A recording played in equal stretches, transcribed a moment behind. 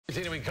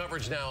Continuing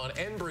coverage now on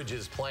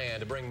Endbridge's plan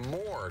to bring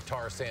more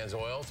tar sands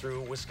oil through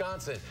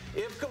Wisconsin.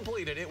 If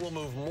completed, it will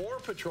move more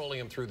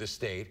petroleum through the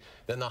state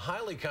than the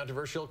highly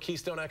controversial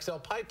Keystone XL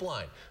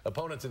pipeline.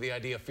 Opponents of the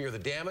idea fear the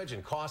damage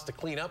and cost to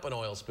clean up an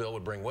oil spill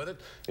would bring with it.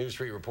 News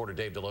 3 reporter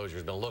Dave Delozier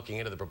has been looking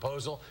into the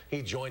proposal.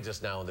 He joins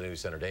us now in the News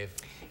Center. Dave?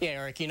 Yeah,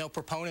 Eric, you know,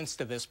 proponents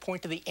to this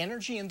point to the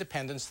energy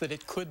independence that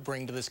it could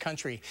bring to this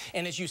country.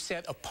 And as you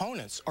said,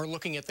 opponents are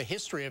looking at the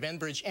history of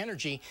Endbridge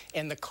Energy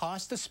and the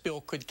cost the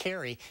spill could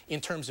carry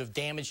in terms of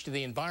damage to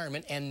the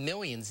environment and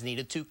millions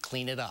needed to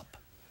clean it up.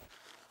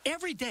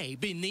 Every day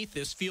beneath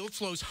this field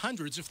flows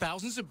hundreds of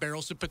thousands of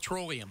barrels of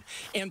petroleum.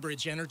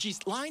 Endbridge Energy's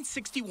Line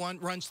 61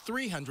 runs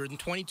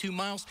 322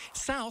 miles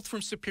south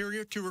from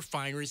Superior to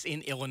refineries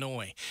in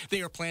Illinois.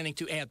 They are planning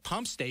to add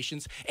pump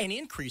stations and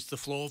increase the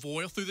flow of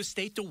oil through the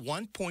state to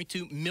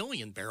 1.2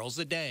 million barrels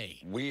a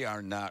day. We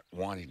are not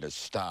wanting to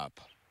stop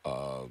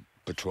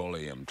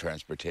petroleum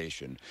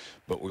transportation,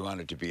 but we want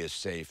it to be as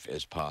safe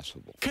as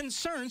possible.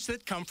 Concerns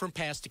that come from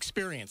past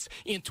experience.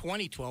 In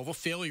 2012, a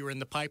failure in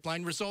the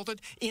pipeline resulted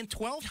in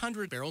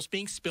 1,200 barrels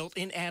being spilled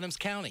in Adams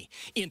County.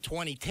 In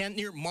 2010,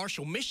 near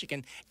Marshall,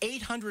 Michigan,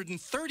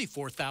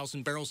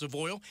 834,000 barrels of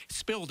oil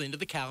spilled into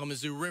the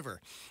Kalamazoo River.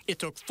 It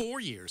took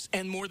 4 years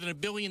and more than $1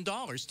 billion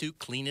to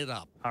clean it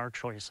up. Our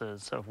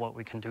choices of what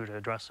we can do to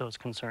address those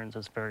concerns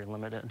is very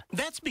limited.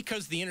 That's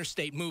because the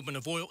interstate movement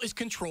of oil is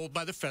controlled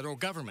by the federal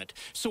government.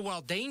 So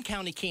while Dane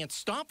County can't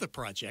stop the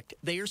project,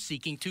 they are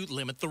seeking to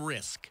limit the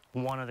risk.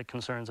 One of the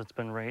concerns that's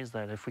been raised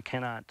that if we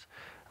cannot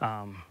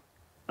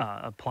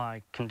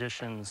apply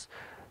conditions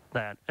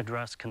that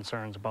address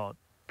concerns about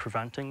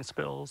preventing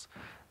spills,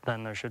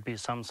 then there should be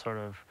some sort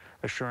of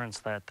assurance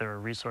that there are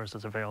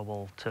resources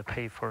available to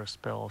pay for a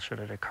spill should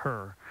it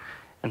occur.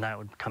 And that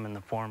would come in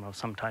the form of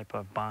some type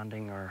of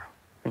bonding or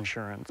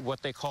insurance.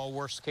 What they call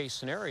worst case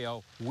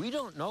scenario, we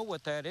don't know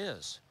what that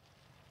is.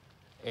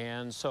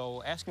 And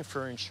so asking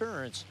for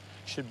insurance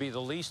should be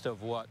the least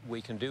of what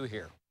we can do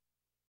here.